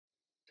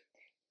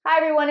Hi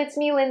everyone, it's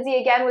me,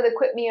 Lindsay, again with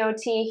Equip Me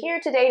OT,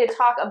 here today to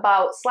talk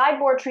about slide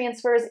board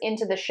transfers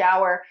into the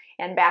shower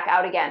and back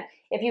out again.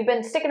 If you've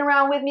been sticking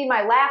around with me,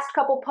 my last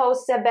couple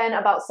posts have been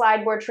about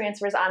slide board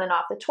transfers on and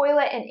off the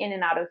toilet and in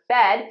and out of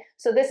bed,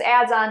 so this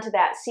adds on to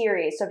that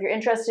series. So if you're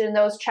interested in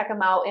those, check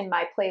them out in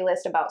my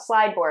playlist about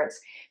slide boards.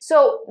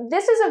 So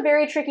this is a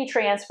very tricky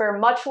transfer,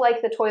 much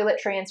like the toilet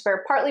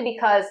transfer, partly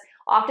because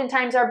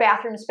oftentimes our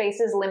bathroom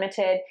space is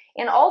limited,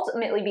 and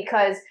ultimately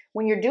because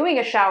when you're doing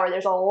a shower,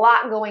 there's a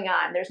lot going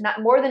on. There's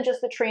not more than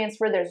just the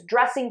transfer, there's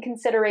dressing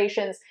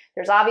considerations,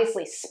 there's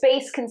obviously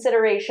space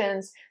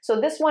considerations.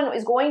 So this one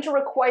is going to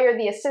require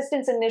the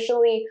assistance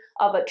initially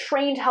of a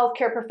trained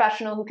healthcare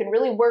professional who can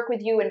really work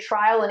with you and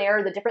trial and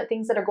error the different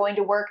things that are going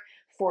to work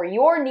for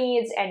your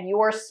needs and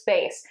your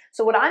space.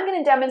 So what I'm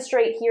going to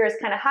demonstrate here is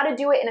kind of how to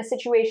do it in a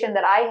situation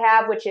that I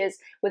have, which is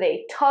with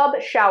a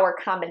tub shower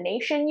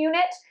combination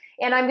unit.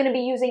 And I'm going to be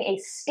using a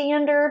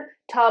standard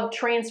tub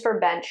transfer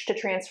bench to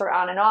transfer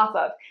on and off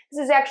of.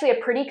 This is actually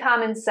a pretty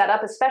common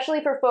setup,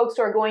 especially for folks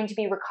who are going to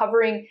be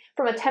recovering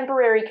from a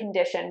temporary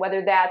condition,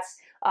 whether that's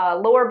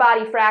lower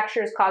body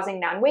fractures causing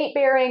non-weight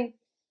bearing,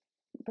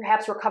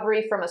 perhaps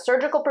recovery from a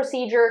surgical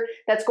procedure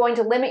that's going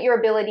to limit your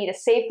ability to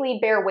safely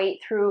bear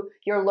weight through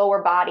your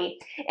lower body.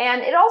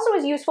 And it also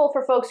is useful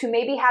for folks who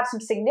maybe have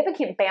some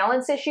significant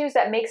balance issues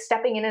that make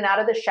stepping in and out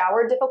of the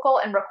shower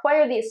difficult and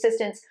require the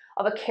assistance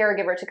of a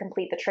caregiver to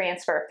complete the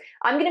transfer.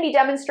 I'm going to be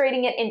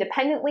demonstrating it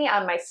independently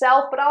on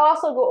myself, but I'll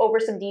also go over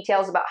some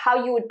details about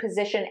how you would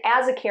position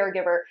as a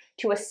caregiver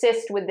to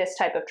assist with this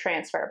type of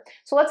transfer.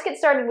 So let's get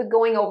started with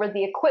going over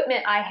the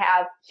equipment I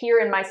have here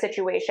in my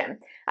situation.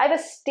 I have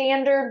a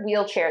standard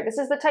wheelchair. This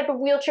is the type of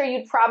wheelchair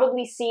you'd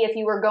probably see if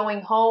you were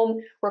going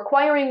home,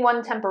 requiring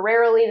one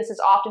temporarily. This is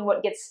often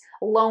what gets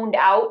loaned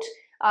out.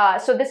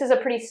 So this is a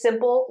pretty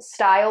simple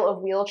style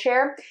of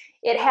wheelchair.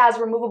 It has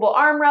removable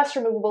armrests,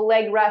 removable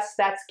leg rests,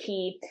 that's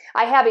key.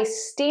 I have a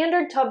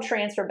standard tub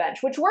transfer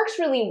bench, which works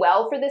really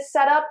well for this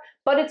setup,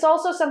 but it's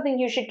also something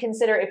you should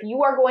consider if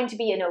you are going to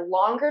be in a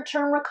longer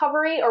term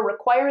recovery or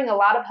requiring a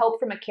lot of help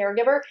from a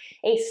caregiver.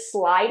 A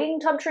sliding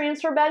tub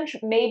transfer bench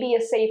may be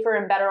a safer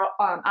and better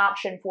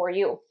option for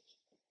you.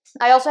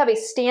 I also have a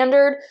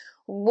standard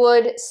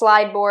wood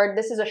slide board.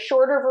 This is a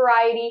shorter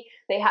variety.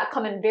 They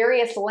come in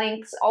various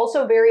lengths,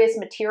 also various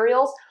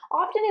materials.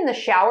 Often in the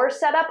shower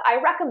setup,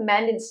 I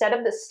recommend instead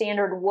of the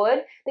standard wood,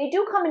 they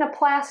do come in a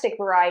plastic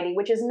variety,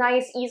 which is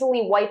nice,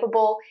 easily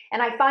wipeable,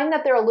 and I find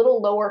that they're a little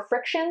lower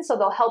friction, so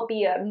they'll help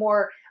be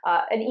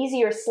an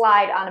easier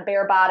slide on a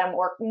bare bottom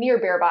or near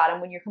bare bottom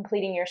when you're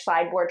completing your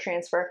slide board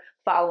transfer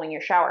following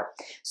your shower.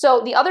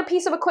 So the other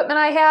piece of equipment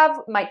I have,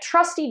 my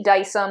trusty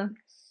Dycem.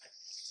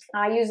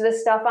 I use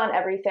this stuff on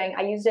everything.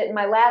 I used it in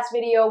my last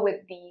video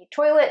with the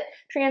toilet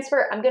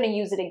transfer. I'm going to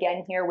use it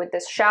again here with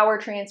this shower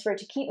transfer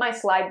to keep my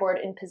slide board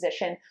in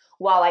position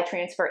while I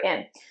transfer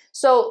in.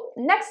 So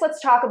next,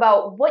 let's talk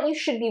about what you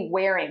should be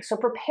wearing. So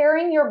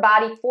preparing your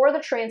body for the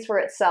transfer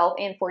itself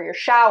and for your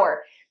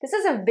shower. This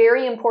is a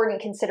very important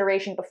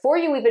consideration before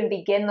you even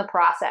begin the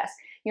process.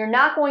 You're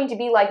not going to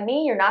be like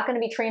me. You're not going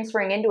to be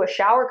transferring into a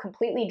shower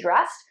completely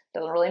dressed.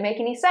 Doesn't really make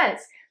any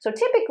sense. So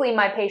typically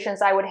my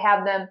patients, I would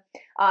have them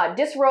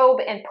disrobe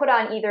and put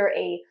on either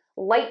a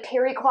light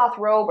terry cloth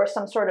robe or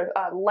some sort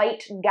of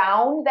light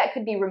gown that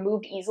could be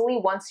removed easily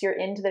once you're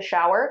into the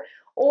shower,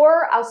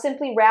 or I'll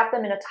simply wrap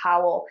them in a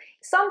towel.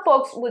 Some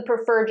folks would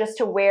prefer just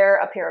to wear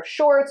a pair of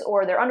shorts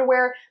or their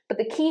underwear, but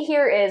the key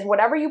here is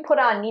whatever you put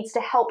on needs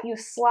to help you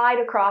slide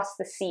across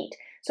the seat.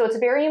 So it's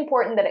very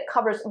important that it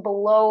covers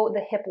below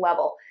the hip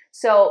level.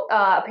 So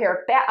a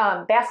pair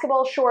of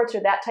basketball shorts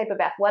or that type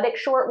of athletic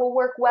short will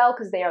work well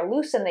because they are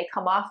loose and they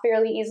come off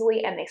fairly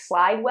easily and they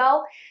slide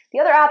well. The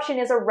other option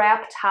is a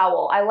wrap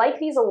towel. I like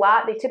these a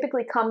lot. They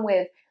typically come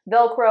with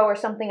Velcro or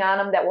something on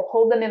them that will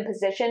hold them in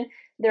position.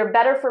 They're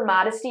better for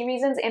modesty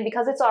reasons, and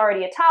because it's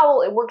already a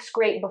towel, it works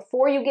great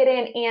before you get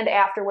in and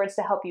afterwards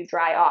to help you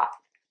dry off.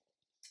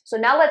 So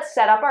now let's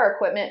set up our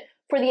equipment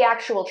for the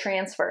actual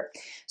transfer.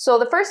 So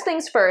the first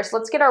things first,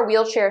 let's get our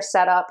wheelchair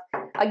set up.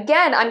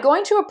 Again, I'm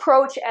going to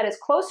approach at as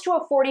close to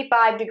a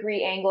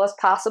 45-degree angle as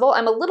possible.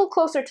 I'm a little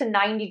closer to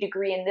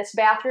 90-degree in this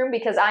bathroom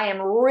because I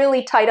am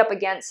really tight up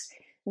against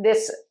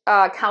this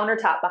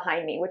countertop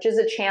behind me, which is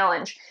a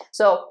challenge.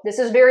 So this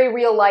is very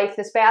real life.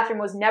 This bathroom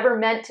was never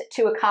meant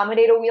to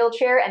accommodate a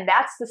wheelchair, and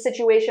that's the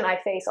situation I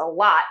face a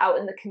lot out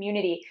in the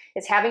community,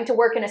 is having to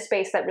work in a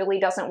space that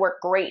really doesn't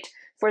work great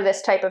for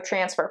this type of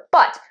transfer,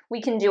 but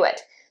we can do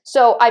it.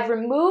 So I've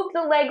removed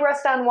the leg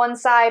rest on one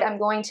side. I'm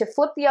going to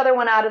flip the other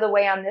one out of the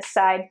way on this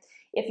side.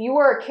 If you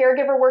were a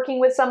caregiver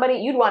working with somebody,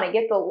 you'd want to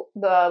get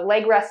the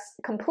leg rests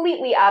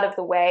completely out of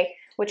the way,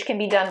 which can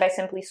be done by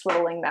simply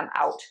swiveling them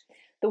out.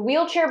 The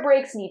wheelchair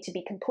brakes need to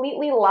be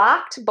completely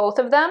locked, both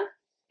of them,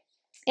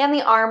 and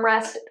the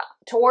armrest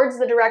towards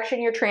the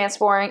direction you're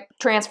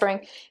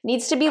transferring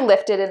needs to be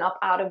lifted and up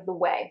out of the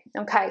way.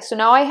 Okay, so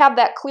now I have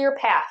that clear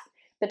path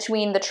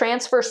between the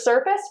transfer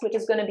surface, which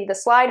is going to be the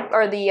slide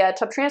or the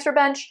tub transfer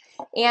bench,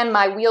 and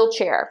my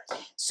wheelchair.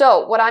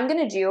 So what I'm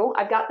going to do,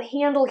 I've got the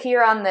handle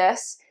here on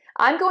this.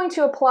 I'm going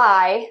to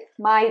apply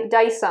my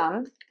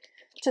Dycem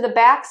to the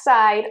back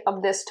side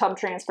of this tub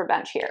transfer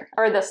bench here,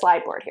 or the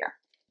slide board here.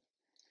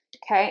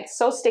 Okay, it's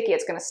so sticky,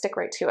 it's gonna stick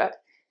right to it.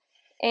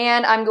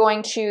 And I'm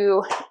going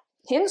to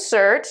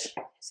insert,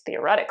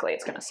 theoretically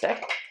it's gonna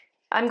stick,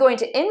 I'm going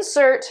to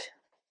insert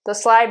the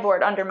slide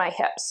board under my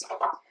hips.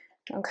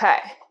 Okay,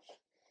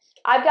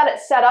 I've got it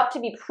set up to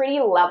be pretty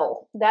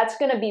level. That's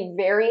gonna be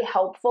very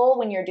helpful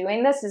when you're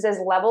doing this, is as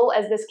level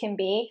as this can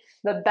be,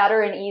 the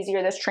better and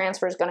easier this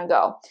transfer is gonna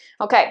go.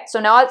 Okay, so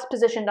now it's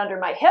positioned under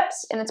my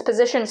hips and it's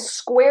positioned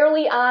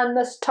squarely on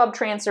this tub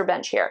transfer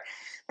bench here.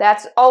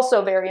 That's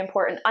also very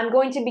important. I'm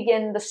going to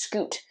begin the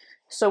scoot.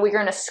 So we're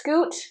gonna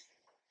scoot,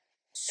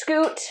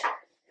 scoot,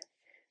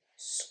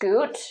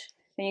 scoot.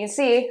 And you can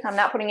see I'm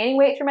not putting any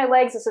weight through my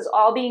legs. This is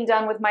all being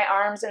done with my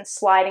arms and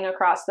sliding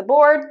across the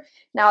board.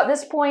 Now at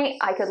this point,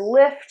 I could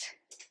lift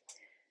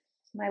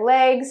my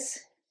legs,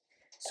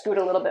 scoot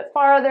a little bit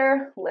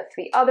farther, lift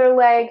the other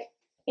leg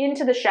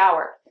into the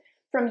shower.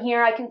 From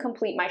here, I can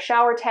complete my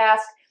shower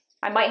task.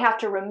 I might have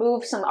to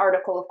remove some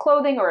article of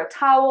clothing or a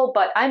towel,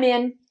 but I'm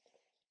in.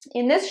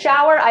 In this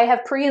shower, I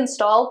have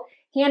pre-installed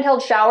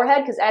handheld shower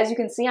head because as you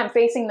can see, I'm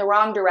facing the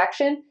wrong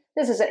direction.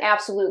 This is an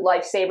absolute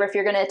lifesaver if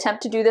you're going to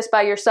attempt to do this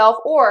by yourself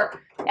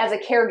or as a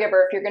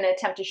caregiver if you're going to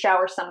attempt to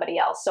shower somebody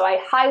else. So I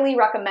highly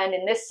recommend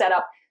in this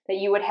setup that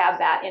you would have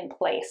that in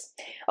place.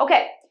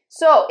 Okay,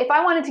 so if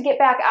I wanted to get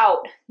back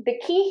out, the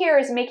key here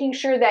is making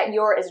sure that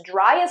you're as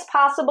dry as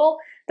possible.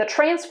 The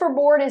transfer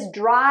board is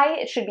dry.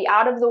 It should be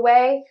out of the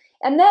way.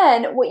 And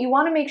then what you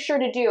want to make sure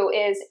to do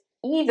is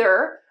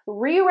either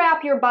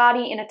rewrap your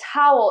body in a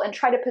towel and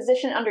try to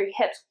position it under your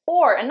hips,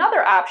 or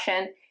another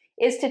option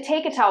is to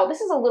take a towel.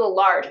 This is a little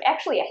large.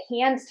 Actually, a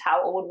hand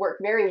towel would work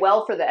very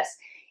well for this.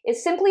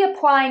 Is simply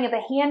applying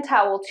the hand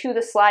towel to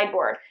the slide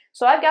board.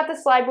 So I've got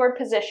the slide board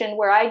positioned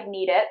where I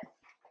need it.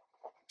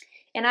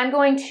 And I'm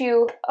going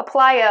to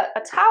apply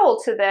a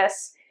towel to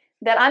this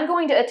that I'm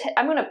going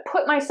to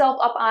put myself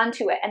up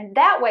onto it. And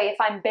that way, if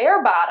I'm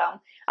bare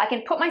bottom, I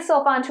can put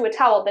myself onto a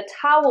towel. The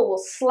towel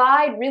will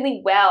slide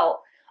really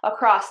well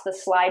across the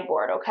slide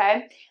board, okay?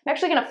 I'm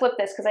actually gonna flip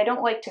this because I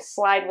don't like to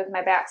slide with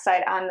my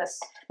backside on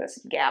this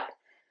gap.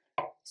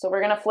 So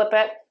we're gonna flip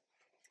it,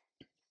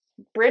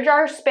 bridge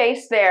our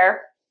space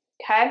there,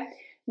 okay?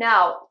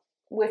 Now,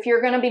 if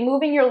you're gonna be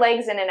moving your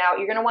legs in and out,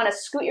 you're gonna wanna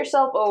scoot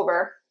yourself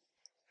over,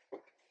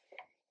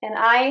 and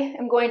I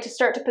am going to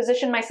start to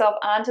position myself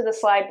onto the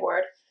slide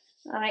board.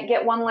 I might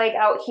get one leg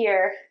out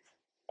here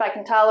if I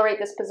can tolerate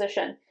this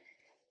position.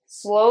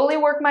 Slowly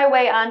work my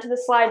way onto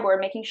the slide board,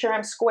 making sure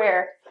I'm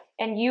square,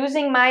 and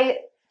using my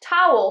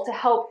towel to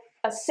help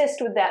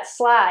assist with that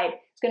slide.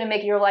 It's gonna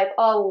make your life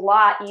a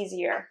lot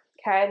easier,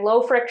 okay?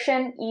 Low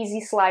friction,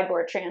 easy slide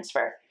board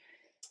transfer.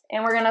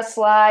 And we're gonna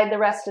slide the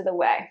rest of the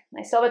way.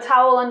 I still have a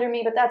towel under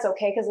me, but that's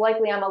okay, because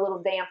likely I'm a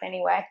little damp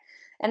anyway.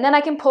 And then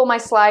I can pull my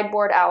slide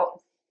board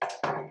out,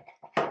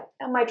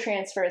 and my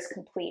transfer is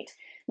complete.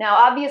 Now,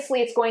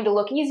 obviously, it's going to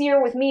look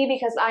easier with me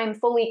because I'm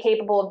fully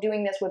capable of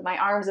doing this with my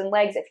arms and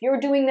legs. If you're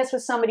doing this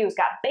with somebody who's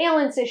got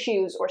balance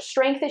issues or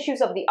strength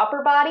issues of the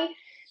upper body,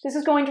 this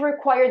is going to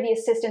require the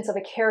assistance of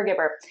a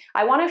caregiver.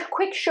 I want to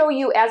quick show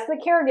you as the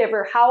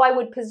caregiver how I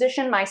would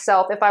position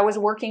myself if I was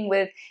working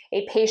with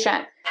a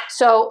patient.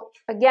 So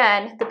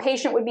again, the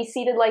patient would be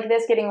seated like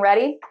this, getting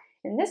ready.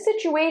 In this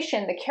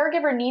situation, the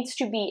caregiver needs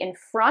to be in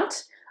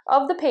front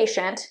of the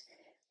patient,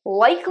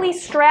 likely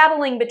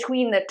straddling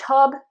between the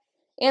tub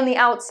and the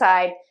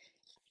outside,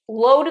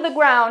 low to the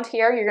ground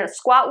here. You're going to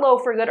squat low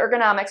for good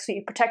ergonomics so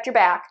you protect your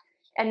back.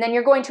 And then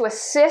you're going to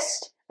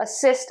assist,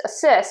 assist,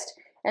 assist,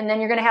 and then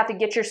you're going to have to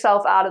get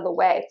yourself out of the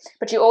way.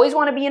 But you always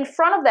want to be in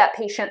front of that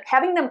patient,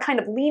 having them kind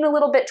of lean a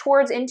little bit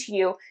towards into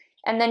you,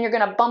 and then you're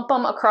going to bump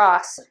them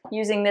across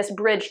using this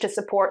bridge to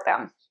support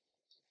them.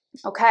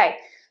 Okay,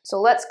 so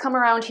let's come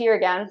around here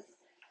again.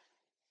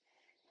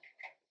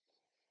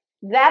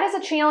 That is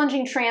a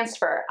challenging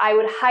transfer. I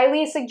would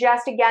highly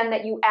suggest again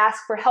that you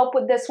ask for help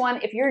with this one.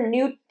 If you're a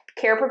new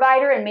care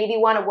provider and maybe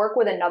want to work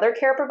with another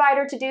care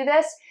provider to do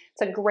this,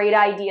 it's a great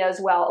idea as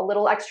well. A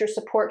little extra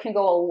support can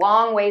go a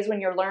long ways when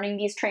you're learning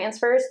these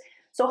transfers.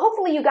 So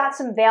hopefully you got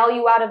some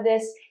value out of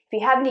this. If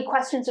you have any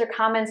questions or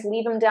comments,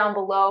 leave them down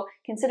below.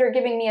 Consider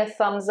giving me a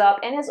thumbs up.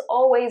 And as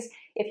always,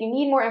 if you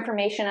need more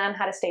information on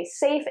how to stay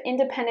safe,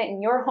 independent in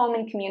your home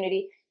and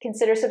community,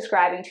 consider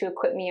subscribing to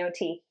Equip Me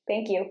OT.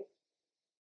 Thank you.